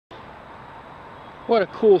What a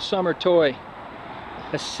cool summer toy.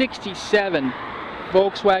 A 67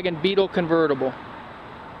 Volkswagen Beetle convertible.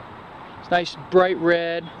 It's nice bright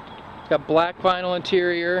red. It's got black vinyl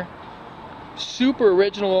interior. Super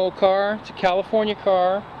original old car. It's a California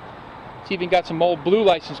car. It's even got some old blue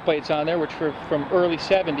license plates on there, which were from early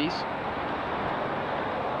 70s.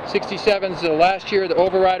 67's the last year of the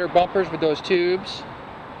overrider bumpers with those tubes.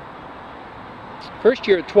 First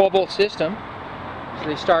year, a 12-volt system. So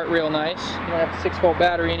they start real nice. You don't have a 6-volt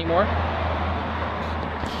battery anymore.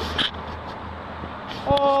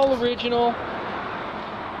 All original.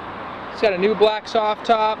 It's got a new black soft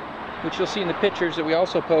top, which you'll see in the pictures that we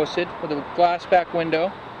also posted, with a glass back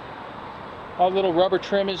window. All the little rubber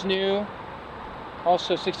trim is new.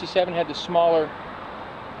 Also, 67 had the smaller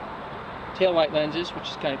taillight lenses, which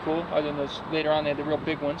is kind of cool. Other than those, later on they had the real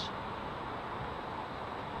big ones.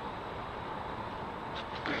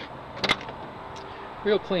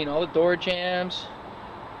 Real clean, all the door jambs,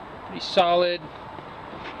 pretty solid,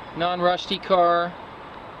 non-rusty car.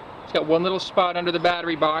 It's got one little spot under the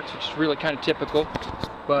battery box, which is really kind of typical,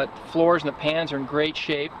 but the floors and the pans are in great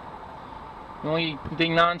shape. The only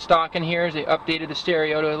thing non-stock in here is they updated the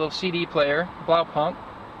stereo to a little CD player, Blaupunkt.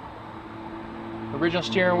 Original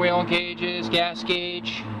steering wheel gauges, gas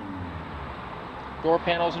gauge, door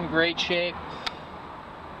panels in great shape.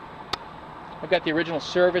 I've got the original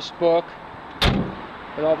service book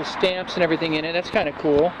with all the stamps and everything in it. That's kind of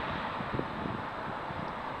cool.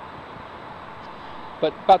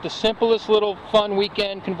 But about the simplest little fun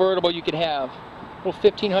weekend convertible you could have. Little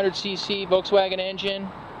 1500cc Volkswagen engine,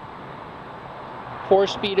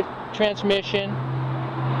 4-speed transmission.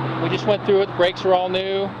 We just went through it. The brakes are all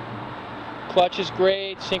new. Clutch is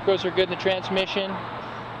great. Synchros are good in the transmission.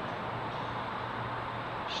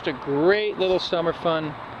 Just a great little summer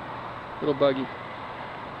fun little buggy.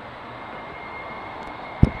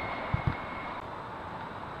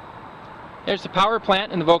 There's the power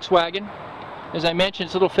plant in the Volkswagen. As I mentioned,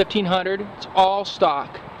 it's a little 1500. It's all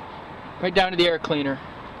stock, right down to the air cleaner.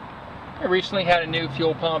 I recently had a new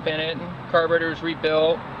fuel pump in it, and carburetor was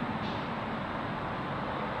rebuilt.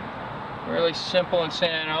 Really simple and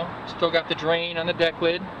sano. Still got the drain on the deck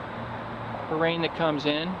lid for rain that comes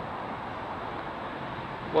in.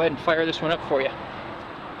 Go ahead and fire this one up for you.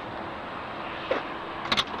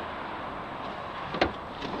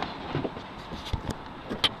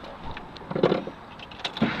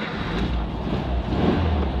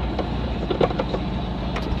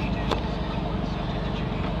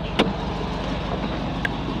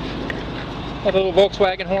 Got a little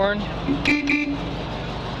Volkswagen horn.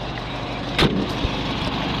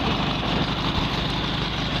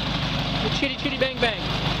 Chitty chitty bang bang.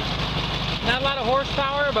 Not a lot of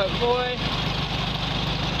horsepower, but boy,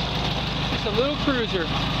 just a little cruiser.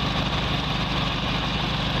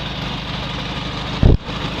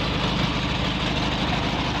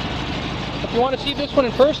 If you want to see this one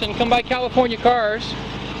in person, come by California Cars.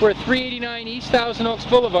 We're at 389 East Thousand Oaks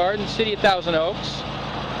Boulevard in the city of Thousand Oaks.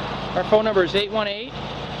 Our phone number is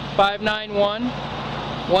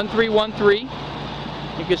 818-591-1313.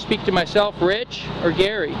 You can speak to myself, Rich, or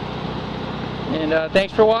Gary. And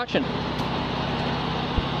thanks for watching.